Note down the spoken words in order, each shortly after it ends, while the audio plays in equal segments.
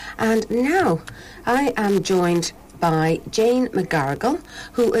And now I am joined by Jane McGarrigle,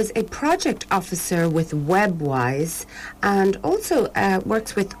 who is a project officer with Webwise and also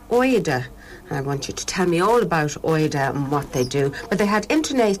works with OIDA. I want you to tell me all about OIDA and what they do. But they had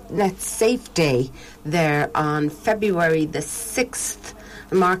Internet Safe Day there on February the 6th,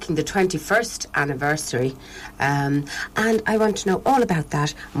 marking the 21st anniversary. And I want to know all about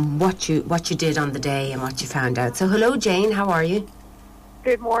that and what you did on the day and what you found out. So hello, Jane, how are you?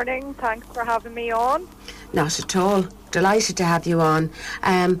 Good morning. Thanks for having me on. Not at all. Delighted to have you on.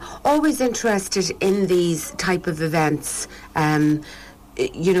 Always interested in these type of events,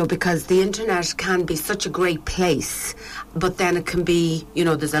 because the internet can be such a great place, but then it can be,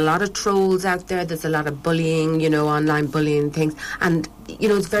 there's a lot of trolls out there, there's a lot of bullying, online bullying and things, and,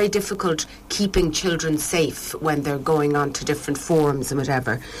 it's very difficult keeping children safe when they're going on to different forums and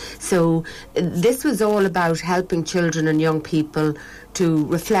whatever. So this was all about helping children and young people to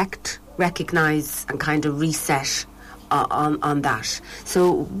reflect, recognise and kind of reset on that.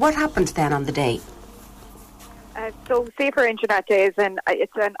 So what happened then on the day? So Safer Internet Day it's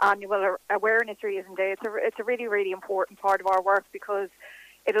an annual awareness raising day. It's a really, really important part of our work because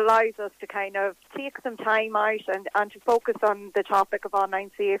it allows us to kind of take some time out and to focus on the topic of online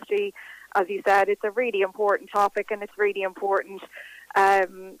safety. As you said, it's a really important topic, and it's really important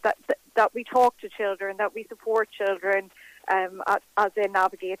that we talk to children, that we support children as they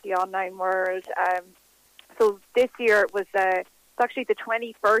navigate the online world. So this year it was it's actually the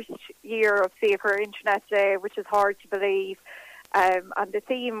 21st year of Safer Internet Day, which is hard to believe. And the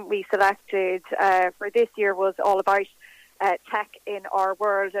theme we selected for this year was all about tech in our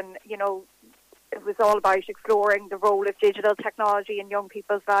world. And, it was all about exploring the role of digital technology in young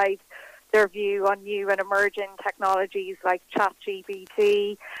people's lives, their view on new and emerging technologies like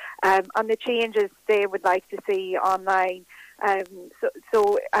ChatGPT, and the changes they would like to see online.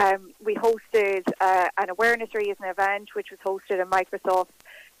 So we hosted an awareness-raising event, which was hosted in Microsoft's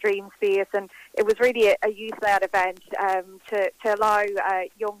Dreamspace, and it was really a youth-led event to allow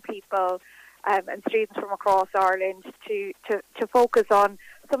young people and students from across Ireland to focus on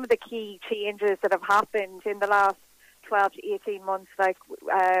some of the key changes that have happened in the last 12 to 18 months. Like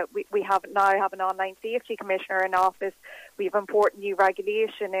we have an online safety commissioner in office. We have important new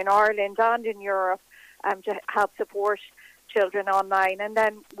regulation in Ireland and in Europe to help support children online, and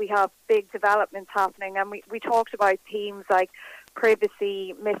then we have big developments happening, and we talked about themes like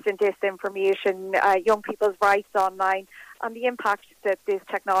privacy, mis and disinformation, young people's rights online, and the impact that this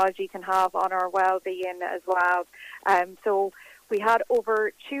technology can have on our well-being as well. So we had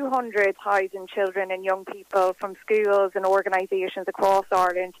over 200,000 children and young people from schools and organisations across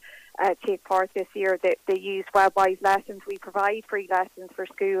Ireland take part this year. They use Webwise lessons. We provide free lessons for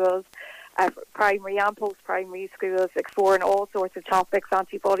schools, primary and post-primary schools, exploring all sorts of topics,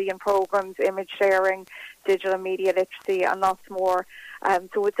 anti-bullying programs, image sharing, digital media literacy, and lots more.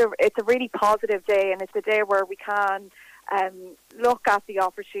 So it's a really positive day, and it's a day where we can look at the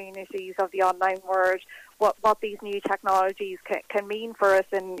opportunities of the online world, what these new technologies can mean for us,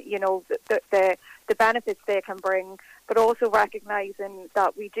 and the benefits they can bring, but also recognising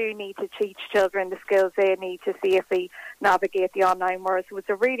that we do need to teach children the skills they need to safely navigate the online world. So it's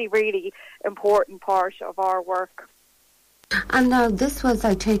a really, really important part of our work. And now this was,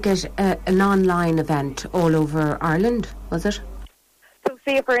 I take it, an online event all over Ireland, was it? So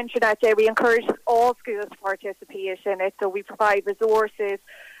Safer Internet Day, we encourage all schools to participate in it. So we provide resources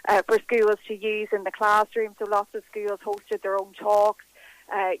for schools to use in the classroom. So lots of schools hosted their own talks,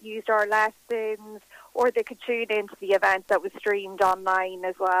 used our lessons, or they could tune into the event that was streamed online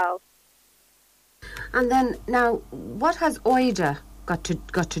as well. And then now, what has OIDA got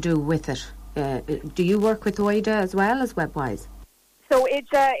to do with it? Do you work with OIDA as well as Webwise? So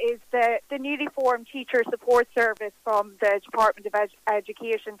IDA is the newly formed teacher support service from the Department of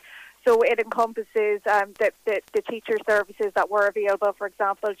Education. So it encompasses the teacher services that were available, for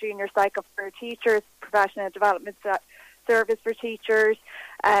example, junior cycle for teachers, professional development service for teachers,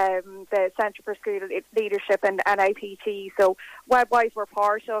 the Centre for School Leadership and IPT. So Webwise were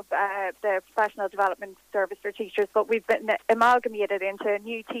part of the professional development service for teachers, but we've been amalgamated into a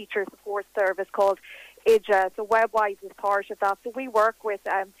new teacher support service called IDA. So Webwise is part of that. So we work with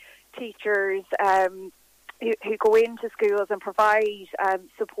teachers who go into schools and provide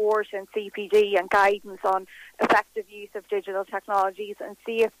support and CPD and guidance on effective use of digital technologies and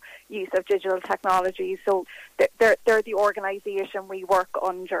safe use of digital technologies. So they're the organisation we work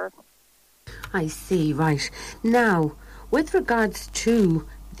under. I see, right. Now, with regards to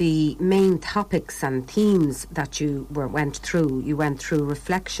the main topics and themes that you went through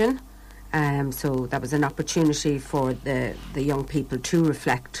reflection, So that was an opportunity for the young people to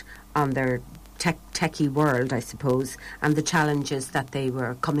reflect on their techie world, I suppose, and the challenges that they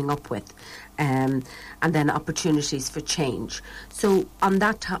were coming up with, and then opportunities for change. So on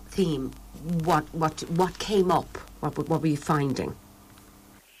that top theme, what came up? What were you finding?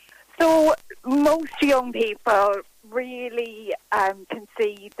 So most young people really can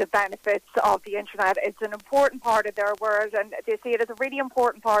see the benefits of the internet. It's an important part of their world, and they see it as a really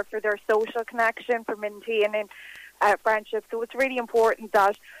important part for their social connection, for maintaining friendships. So it's really important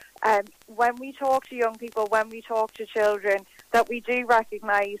that when we talk to young people, when we talk to children, that we do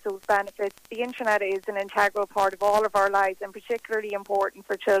recognise those benefits. The internet is an integral part of all of our lives, and particularly important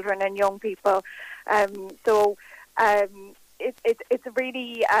for children and young people. It's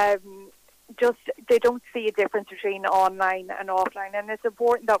really just they don't see a difference between online and offline, and it's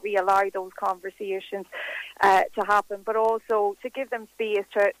important that we allow those conversations to happen, but also to give them space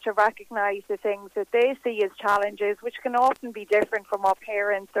to recognise the things that they see as challenges, which can often be different from what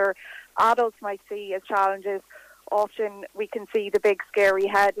parents or adults might see as challenges. Often we can see the big scary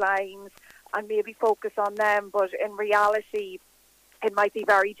headlines and maybe focus on them, but in reality it might be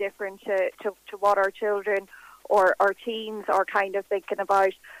very different to what our children or our teens are kind of thinking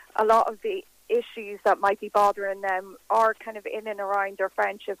about. A lot of the issues that might be bothering them are kind of in and around their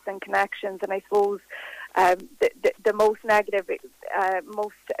friendships and connections, and I suppose the most negative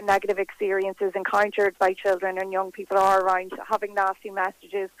experiences encountered by children and young people are around having nasty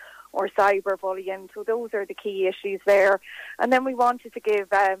messages or cyberbullying. So those are the key issues there. And then we wanted to give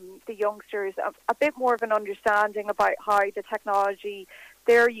the youngsters a bit more of an understanding about how the technology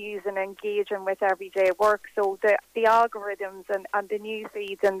they're using and engaging with everyday work. So the algorithms and the news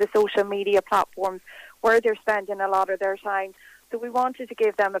feeds and the social media platforms where they're spending a lot of their time. So we wanted to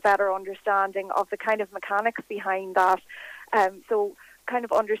give them a better understanding of the kind of mechanics behind that. So kind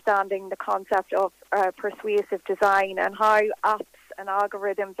of understanding the concept of persuasive design and how apps and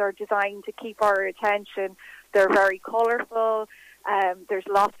algorithms are designed to keep our attention. They're very colourful. There's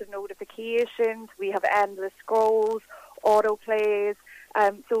lots of notifications. We have endless scrolls, autoplays.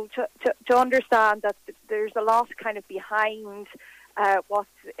 So to understand that there's a lot kind of behind what's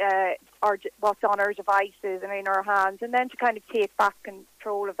on our devices and in our hands, and then to kind of take back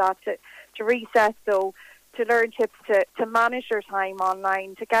control of that, to reset, so to learn tips to manage their time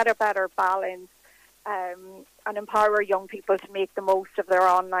online, to get a better balance, and empower young people to make the most of their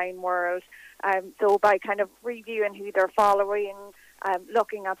online world. So by kind of reviewing who they're following,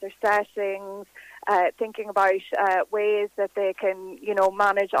 looking at their settings, thinking about ways that they can,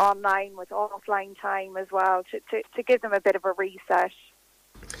 manage online with offline time as well, to give them a bit of a reset.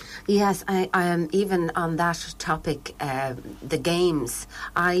 Yes, I am even on that topic, the games.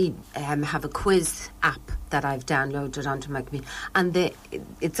 I have a quiz app that I've downloaded onto my computer, and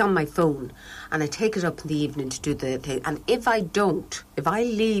it's on my phone, and I take it up in the evening to do the thing. And if I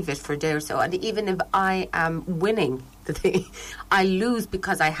leave it for a day or so, and even if I am winning the thing, I lose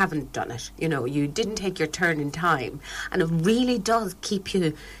because I haven't done it. You didn't take your turn in time, and it really does keep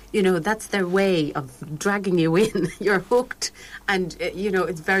you. That's their way of dragging you in. You're hooked, and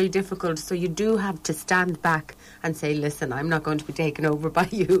it's very difficult. So you do have to stand back and say, "Listen, I'm not going to be taken over by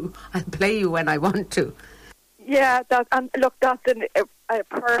you. I'll play you when I want to." Yeah, that's a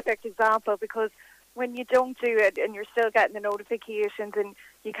perfect example, because when you don't do it and you're still getting the notifications and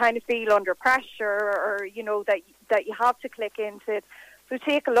you kind of feel under pressure, or that you have to click into it. So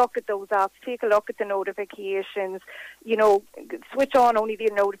take a look at those apps, take a look at the notifications, switch on only the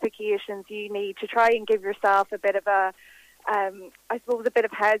notifications you need to try and give yourself a bit of a bit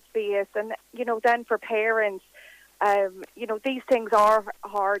of headspace. And, then for parents, these things are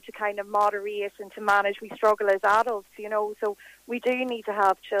hard to kind of moderate and to manage. We struggle as adults, so we do need to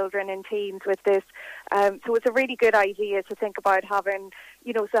help children and teens with this. So it's a really good idea to think about having,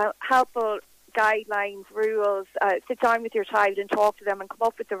 some helpful guidelines, rules. Sit down with your child and talk to them and come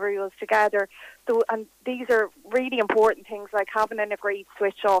up with the rules together. So, and these are really important things, like having an agreed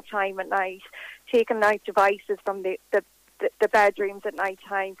switch off time at night, taking out devices from the bedrooms at night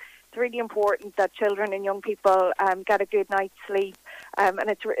time. It's really important that children and young people get a good night's sleep, and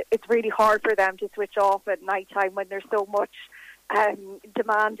it's really hard for them to switch off at night time when there's so much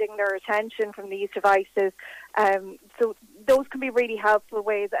demanding their attention from these devices. So those can be really helpful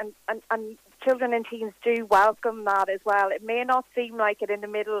ways, and children and teens do welcome that as well. It may not seem like it in the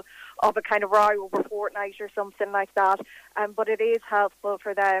middle of a kind of row over Fortnite or something like that, but it is helpful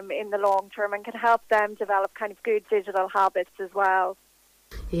for them in the long term and can help them develop kind of good digital habits as well.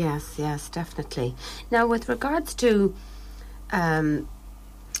 Yes, definitely. Now, with regards to,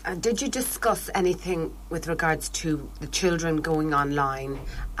 did you discuss anything with regards to the children going online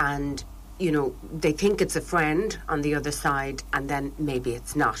and they think it's a friend on the other side, and then maybe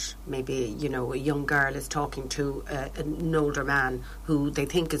it's not. Maybe, a young girl is talking to an older man who they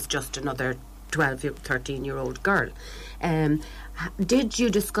think is just another 12, 13-year-old girl. Did you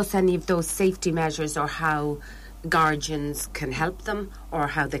discuss any of those safety measures, or how guardians can help them, or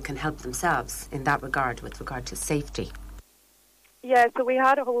how they can help themselves in that regard, with regard to safety? Yeah, so we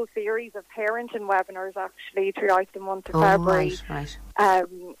had a whole series of parenting webinars actually throughout the month of February. Right.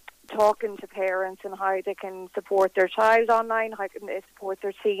 Talking to parents and how they can support their child online, how can they support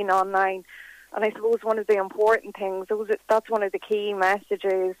their teen online. And I suppose one of the important things, that's one of the key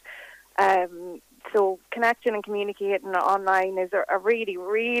messages. So connecting and communicating online is a really,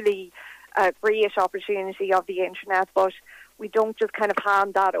 really great opportunity of the internet, but we don't just kind of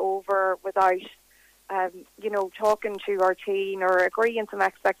hand that over without talking to our teen or agreeing some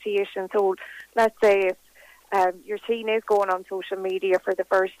expectations. So let's say if your teen is going on social media for the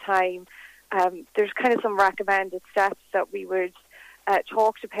first time, there's kind of some recommended steps that we would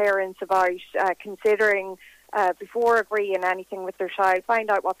talk to parents about considering before agreeing anything with their child.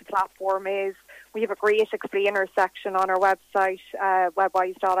 Find out what the platform is. We have a great explainer section on our website,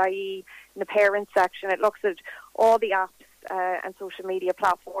 webwise.ie. In the parents section, it looks at all the apps and social media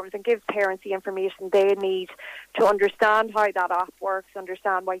platforms and gives parents the information they need to understand how that app works,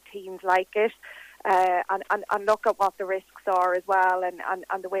 understand why teens like it, and look at what the risks are as well,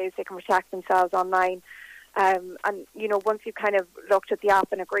 and the ways they can protect themselves online. Once you've kind of looked at the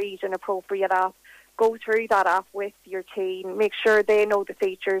app and agreed an appropriate app, go through that app with your teen, make sure they know the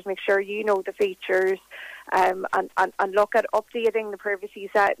features, make sure you know the features, and look at updating the privacy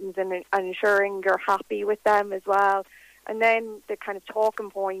settings and ensuring you're happy with them as well. And then the kind of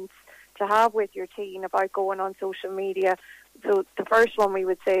talking points to have with your teen about going on social media. So the first one we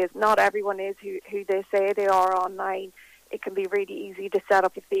would say is not everyone is who they say they are online. It can be really easy to set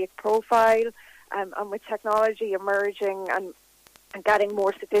up a fake profile. And with technology emerging and getting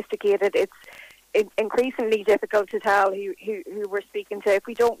more sophisticated, it's increasingly difficult to tell who we're speaking to if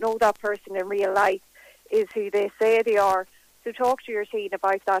we don't know that person in real life is who they say they are. So talk to your teen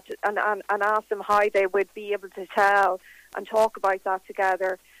about that and ask them how they would be able to tell, and talk about that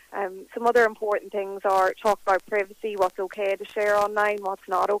together. Some other important things are talk about privacy, what's okay to share online, what's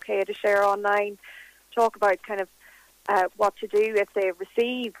not okay to share online. Talk about kind of what to do if they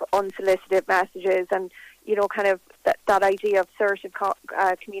receive unsolicited messages, and kind of that idea of assertive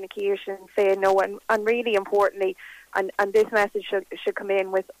communication, saying no, and really importantly, and this message should come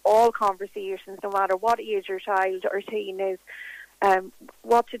in with all conversations, no matter what age your child or teen is,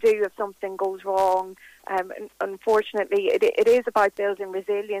 what to do if something goes wrong. Unfortunately, it is about building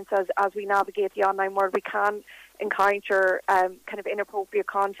resilience as we navigate the online world. We can encounter kind of inappropriate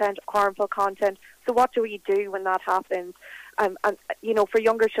content, harmful content. So what do we do when that happens? And for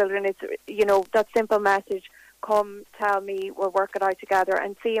younger children, it's that simple message: come, tell me, we'll work it out together.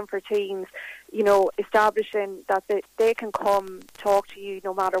 And same for teens, establishing that they can come talk to you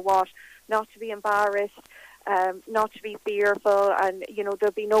no matter what, not to be embarrassed, not to be fearful, and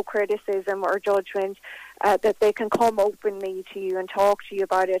there'll be no criticism or judgment, that they can come openly to you and talk to you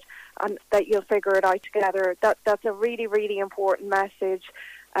about it, and that you'll figure it out together. That's a really, really important message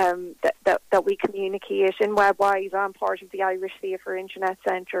that we communicate in Webwise. I'm part of the Irish Safer Internet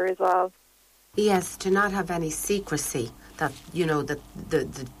Centre as well. Yes, to not have any secrecy, that that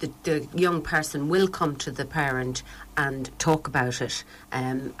the young person will come to the parent and talk about it,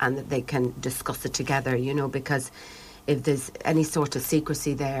 and that they can discuss it together, because if there's any sort of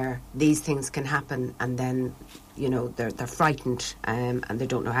secrecy there, these things can happen, and then they're frightened, and they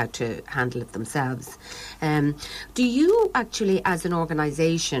don't know how to handle it themselves. Do you actually, as an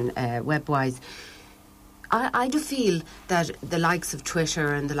organisation, Webwise, I do feel that the likes of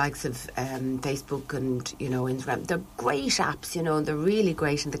Twitter and the likes of Facebook and, Instagram, they're great apps, they're really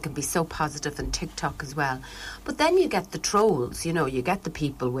great, and they can be so positive, and TikTok as well. But then you get the trolls, you get the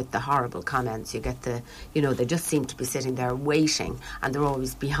people with the horrible comments, you get the, they just seem to be sitting there waiting, and they're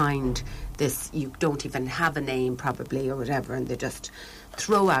always behind this, you don't even have a name probably or whatever, and they just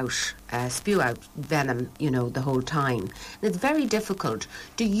throw out, spew out venom, the whole time. And it's very difficult.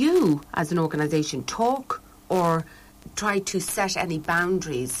 Do you, as an organisation, talk or try to set any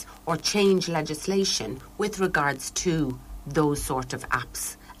boundaries or change legislation with regards to those sort of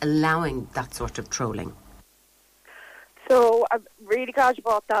apps, allowing that sort of trolling? So I'm really glad you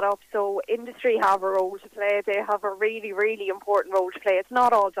brought that up. So industry have a role to play. They have a really, really important role to play. It's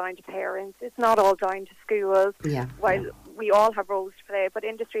not all down to parents. It's not all down to schools. Yeah. While we all have roles to play, but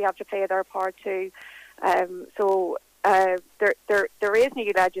industry have to play their part too. There is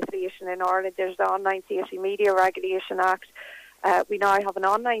new legislation in Ireland. There's the Online Safety Media Regulation Act. We now have an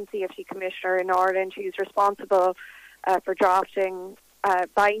online safety commissioner in Ireland who's responsible for drafting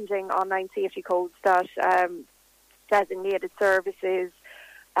binding online safety codes that designated services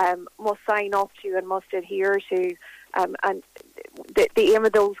must sign up to and must adhere to. And the aim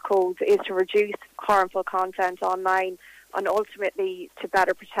of those codes is to reduce harmful content online and ultimately to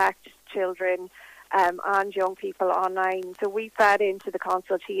better protect children and young people online. So we fed into the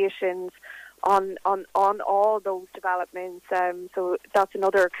consultations on all those developments. So that's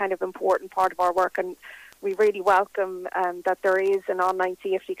another kind of important part of our work, and we really welcome that there is an online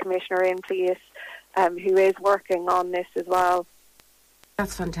safety commissioner in place who is working on this as well.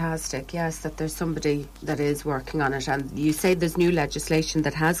 That's fantastic, yes, that there's somebody that is working on it. And you say there's new legislation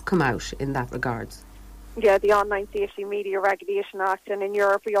that has come out in that regards. Yeah, the Online Safety Media Regulation Act, and in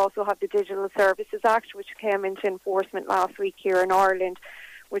Europe we also have the Digital Services Act, which came into enforcement last week here in Ireland,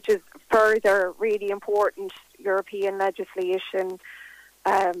 which is further really important European legislation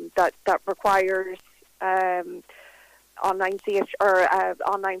that requires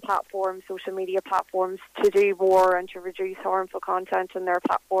online platforms, social media platforms, to do more and to reduce harmful content on their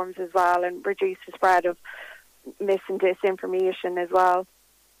platforms as well, and reduce the spread of mis and disinformation as well.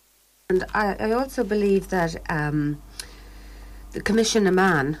 And I also believe that the Commission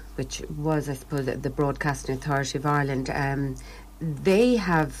Man, which was, I suppose, the Broadcasting Authority of Ireland, they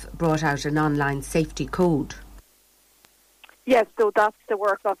have brought out an online safety code. Yes, so that's the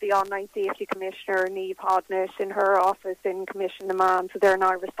work of the Online Safety Commissioner, Niamh Hodnett, in her office in Commission Man. So they're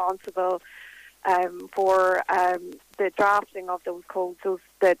now responsible for the drafting of those codes. So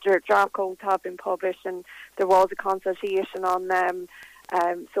the draft codes have been published and there was a consultation on them.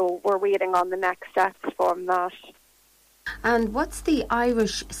 So we're waiting on the next steps from that. And what's the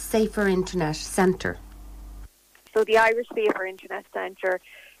Irish Safer Internet Centre? So the Irish Safer Internet Centre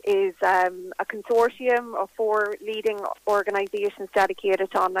is a consortium of 4 leading organisations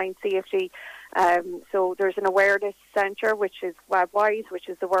dedicated to online safety. So there's an awareness centre, which is Webwise, which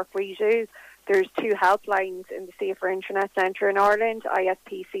is the work we do. There's 2 helplines in the Safer Internet Centre in Ireland,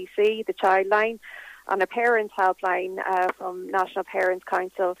 ISPCC, the Child Line, and a parents helpline from National Parents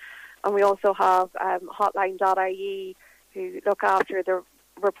Council. And we also have hotline.ie, who look after the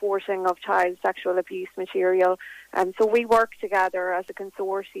reporting of child sexual abuse material. So we work together as a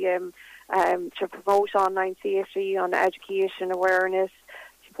consortium to promote online safety, on education, awareness,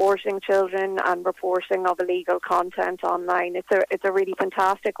 supporting children and reporting of illegal content online. It's a really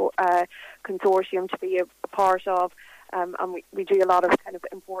fantastic consortium to be a part of, and we do a lot of kind of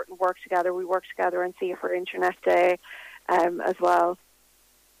important work together. We work together on Safer Internet Day as well.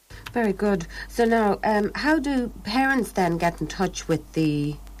 Very good. So now, how do parents then get in touch with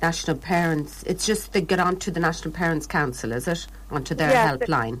the National Parents? It's just they get onto the National Parents Council, is it? Onto their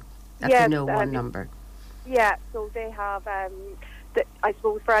helpline? That's a No One number. Yeah, so they have, I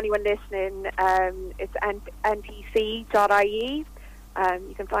suppose for anyone listening, it's npc.ie.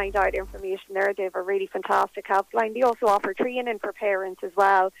 You can find out information there. They have a really fantastic helpline. They also offer training for parents as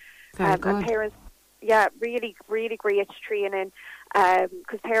well. Very good. And parents, yeah, really, really great training.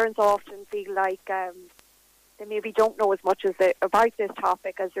 Because parents often feel like they maybe don't know as much about this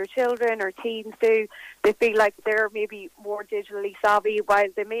topic as their children or teens do. They feel like they're maybe more digitally savvy, while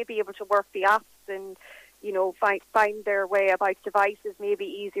they may be able to work the apps and, you know, find their way about devices maybe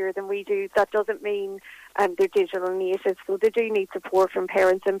easier than we do. That doesn't mean they're digital natives, so they do need support from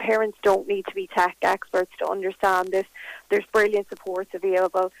parents, and parents don't need to be tech experts to understand this. There's brilliant supports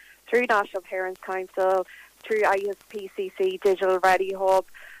available through National Parents Council, through ISPCC Digital Ready Hub,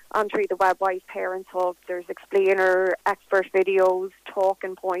 and through the Webwise Parents Hub. There's explainer, expert videos,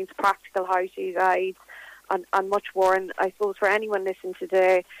 talking points, practical how-to guides, and much more. And I suppose for anyone listening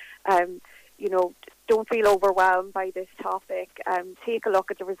today, you know, don't feel overwhelmed by this topic. Take a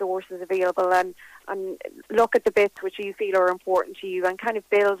look at the resources available and look at the bits which you feel are important to you and kind of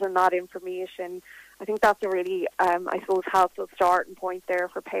build on that information. I think that's a really, I suppose, helpful starting point there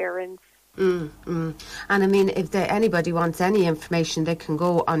for parents. And I mean, if anybody wants any information, they can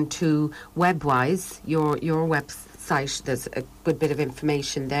go onto Webwise, your website. There's a good bit of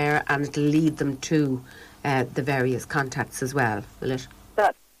information there, and it'll lead them to the various contacts as well, will it?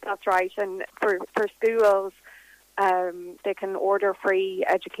 That's right. And for schools, they can order free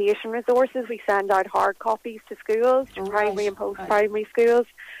education resources. We send out hard copies to schools, to primary and post-primary schools.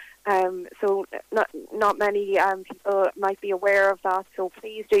 So not many people might be aware of that, so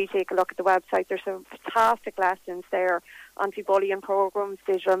please do take a look at the website. There's some fantastic lessons there, anti-bullying programs,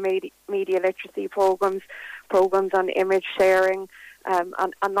 digital media literacy programs on image sharing,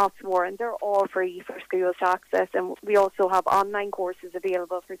 and lots more, and they're all free for schools to access. And we also have online courses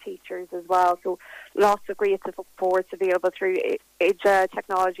available for teachers as well, so lots of great supports available through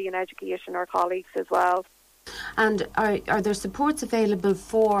Technology and Education, our colleagues as well. And are there supports available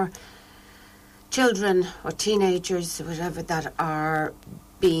for children or teenagers, whatever, that are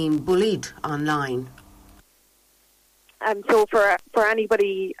being bullied online? So for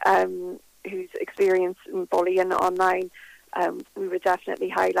anybody who's experiencing bullying online, we would definitely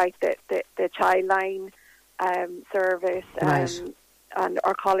highlight the Childline service. Right. And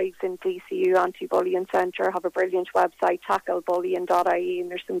our colleagues in DCU Anti-Bullying Centre have a brilliant website, tacklebullying.ie, and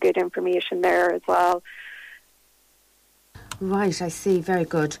there's some good information there as well. Right, I see. Very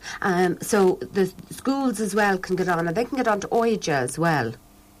good. So the schools as well can get on, and they can get on to OIDA as well.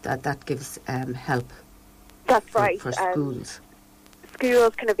 That gives help. That's right. For schools.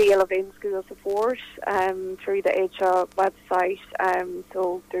 Schools can avail of in-school support through the HR website.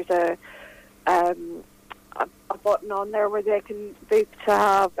 So there's a button on there where they can book to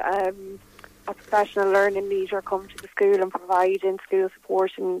have a professional learning leader come to the school and provide in-school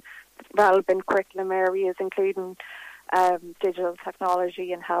support in relevant curriculum areas, including digital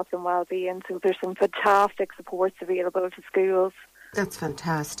technology and health and well-being. So there's some fantastic supports available to schools. That's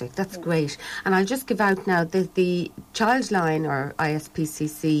fantastic. That's great. And I'll just give out now the Childline or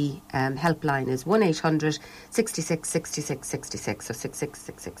ISPCC helpline is 1-800 66 66 66, so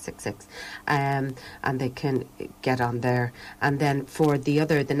 666666, and they can get on there. And then for the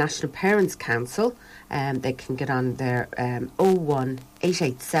National Parents Council, they can get on there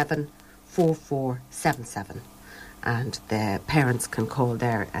 01887 4477. And the parents can call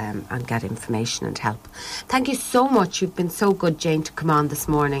there and get information and help. Thank you so much. You've been so good, Jane, to come on this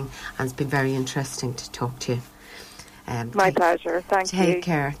morning, and it's been very interesting to talk to you. My pleasure. Thank you. Take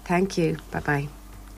care. Thank you. Bye-bye.